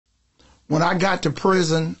when I got to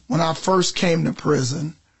prison, when I first came to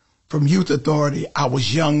prison from Youth Authority, I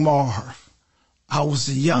was young Marv. I was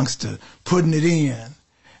a youngster putting it in.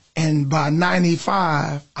 And by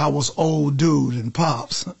 95, I was old dude and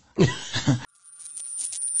pops.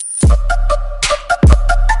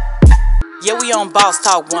 Yeah, we on Boss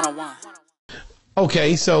Talk 101.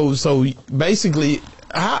 Okay, so basically,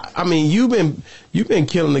 I mean, you've been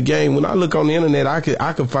killing the game. When I look on the internet, I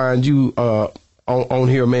could find you on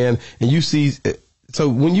here, man, and you see. So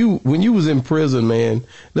when you was in prison, man,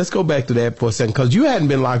 let's go back to that for a second, because you hadn't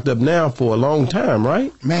been locked up now for a long time,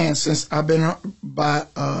 right? Man, since I've been, by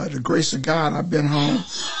the grace of God, I've been home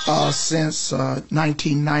since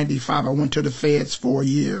 1995. I went to the feds for a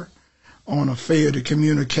year on a failure to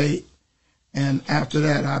communicate, and after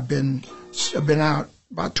that, I've been out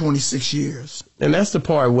about 26 years. And that's the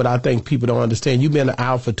part what I think people don't understand. You've been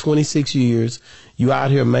out for 26 years. You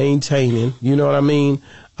out here maintaining. You know what I mean?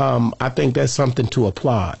 I think that's something to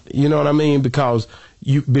applaud. You know what I mean? Because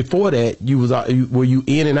before that, were you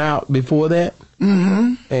in and out before that?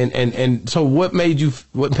 Mm-hmm. And so what made you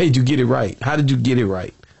get it right? How did you get it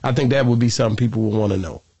right? I think that would be something people would want to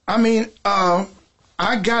know. I mean, I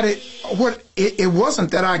got it. It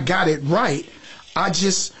wasn't that I got it right.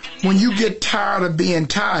 When you get tired of being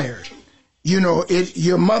tired, you know,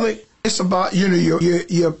 your mother. It's about, you know,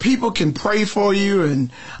 your people can pray for you,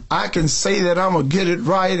 and I can say that I'm going to get it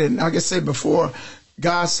right. And like I said before,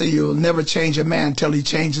 God said you'll never change a man until he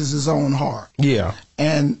changes his own heart. Yeah.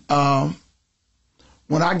 And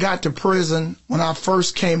when I got to prison, when I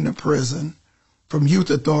first came to prison from Youth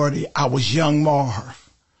Authority, I was young Marv.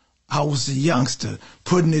 I was a youngster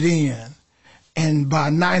putting it in. And by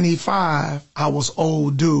 95, I was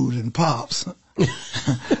old dude and pops.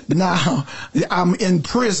 Now, I'm in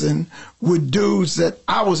prison with dudes that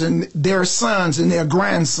I was in their sons and their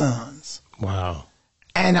grandsons. Wow.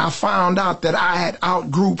 And I found out that I had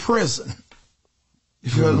outgrew prison. You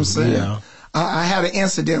feel what I'm saying? Yeah. I had an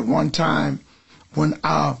incident one time when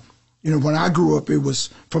when I grew up, it was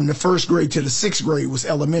from the first grade to the sixth grade was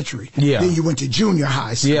elementary. Yeah. Then you went to junior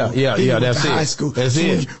high school. Yeah. That's it. High school. That's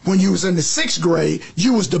it. When you was in the sixth grade,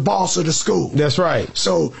 you was the boss of the school. That's right.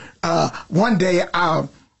 So one day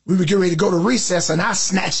we were getting ready to go to recess, and I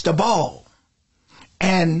snatched the ball.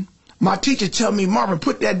 And my teacher told me, Marvin,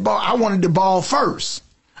 put that ball. I wanted the ball first.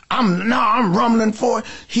 I'm rumbling for it.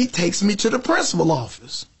 He takes me to the principal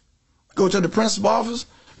office. Go to the principal office.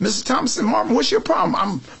 Mr. Thompson, Marvin, what's your problem?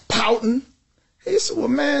 I'm pouting. He said, well,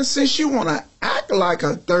 man, since you want to act like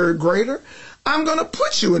a third grader, I'm going to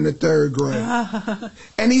put you in the third grade.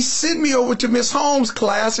 And he sent me over to Miss Holmes'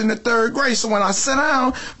 class in the third grade. So when I sat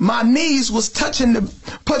down, my knees was touching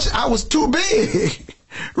I was too big,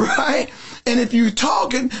 right? And if you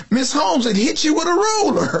talking, Miss Holmes had hit you with a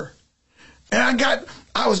ruler. And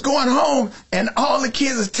I was going home, and all the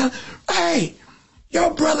kids was telling, hey,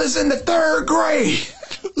 your brother's in the third grade.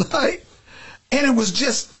 And it was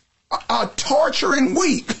just a torturing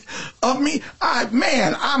week of me.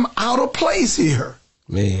 I'm out of place here.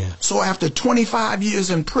 Man. So after 25 years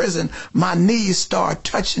in prison, my knees started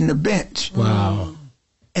touching the bench. Wow.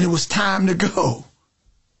 And it was time to go.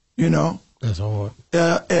 You know? That's hard.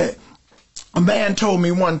 A man told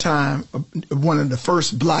me one time, one of the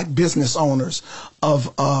first black business owners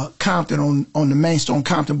of Compton on the main street on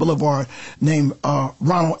Compton Boulevard, named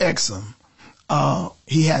Ronald Exum.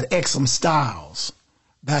 He had Exum Styles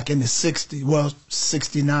back in the 60s, well,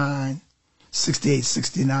 69, 68,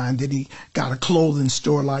 69. Then he got a clothing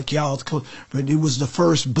store like y'all's, but he was the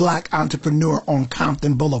first black entrepreneur on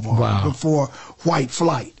Compton Boulevard before white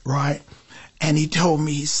flight, right? And he told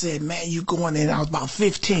me, he said, man, you going in, I was about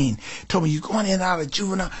 15, told me, you going in and out of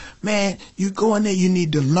juvenile, man, you go in there, you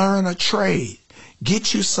need to learn a trade.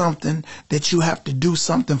 Get you something that you have to do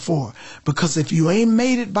something for. Because if you ain't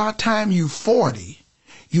made it by the time you 40,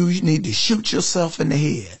 you need to shoot yourself in the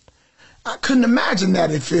head. I couldn't imagine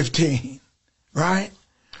that at 15, right?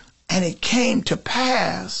 And it came to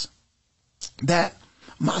pass that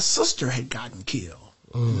my sister had gotten killed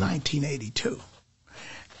in 1982.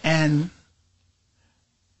 And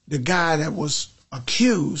the guy that was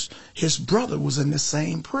accused, his brother was in the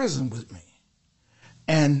same prison with me.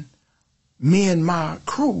 And me and my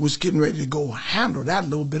crew was getting ready to go handle that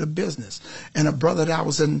little bit of business. And a brother that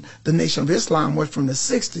was in the Nation of Islam with from the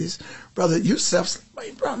 60s, Brother Yusuf, said,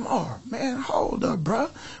 hey, Brother Marv, man, hold up, bro.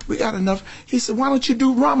 We got enough. He said, why don't you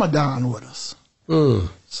do Ramadan with us?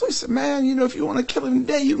 So he said, man, you know, if you want to kill him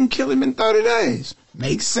today, you can kill him in 30 days.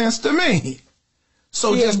 Makes sense to me.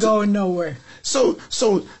 So he ain't going nowhere. So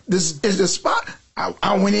this is the spot.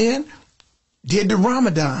 I went in, did the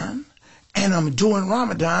Ramadan, and I'm doing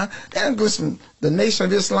Ramadan. And listen, the Nation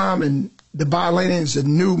of Islam in the Bahrainians are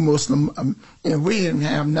new Muslim. We didn't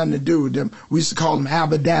have nothing to do with them. We used to call them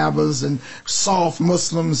abadabbas and soft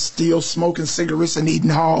Muslims, still smoking cigarettes and eating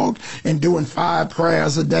hog and doing 5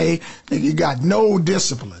 prayers a day. You got no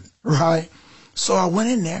discipline, right? So I went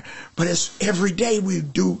in there, but it's every day we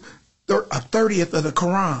do a 30th of the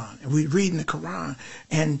Quran, and we reading the Quran,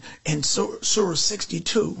 and in Surah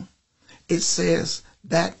 62, it says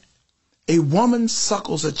that a woman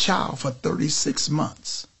suckles a child for 36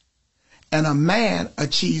 months. And a man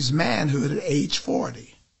achieves manhood at age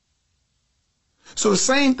 40. So the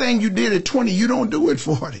same thing you did at 20, you don't do at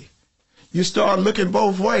 40. You start looking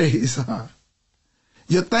both ways. Huh?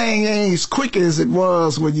 Your thing ain't as quick as it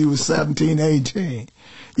was when you was 17, 18.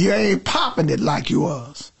 You ain't popping it like you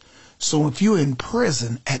was. So if you're in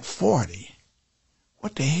prison at 40,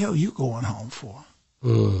 what the hell you going home for?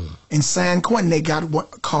 In San Quentin, they got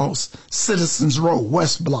what calls Citizens Row,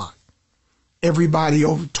 West Block. Everybody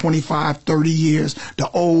over 25, 30 years, the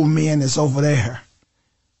old men is over there.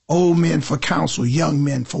 Old men for counsel, young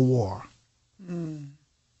men for war. In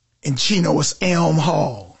Chino, it's Elm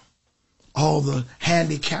Hall. All the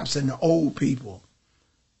handicaps and the old people.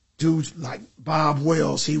 Dudes like Bob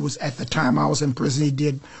Wells, he was, at the time I was in prison, he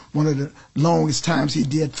did one of the longest times, he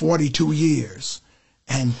did 42 years.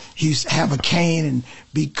 And he used to have a cane and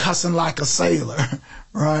be cussing like a sailor,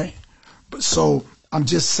 right? But so I'm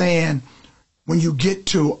just saying, when you get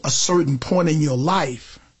to a certain point in your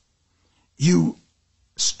life, you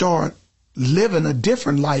start living a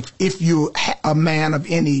different life if you're a man of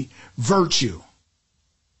any virtue.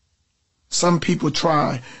 Some people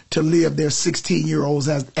try to live their 16-year-olds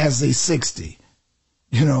as they 60,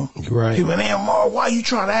 you know. Right. People, man, Marv, why you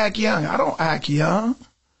trying to act young? I don't act young.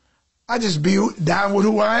 I just be down with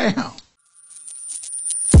who I am.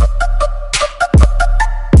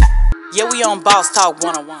 Yeah, we on Boss Talk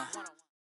 101.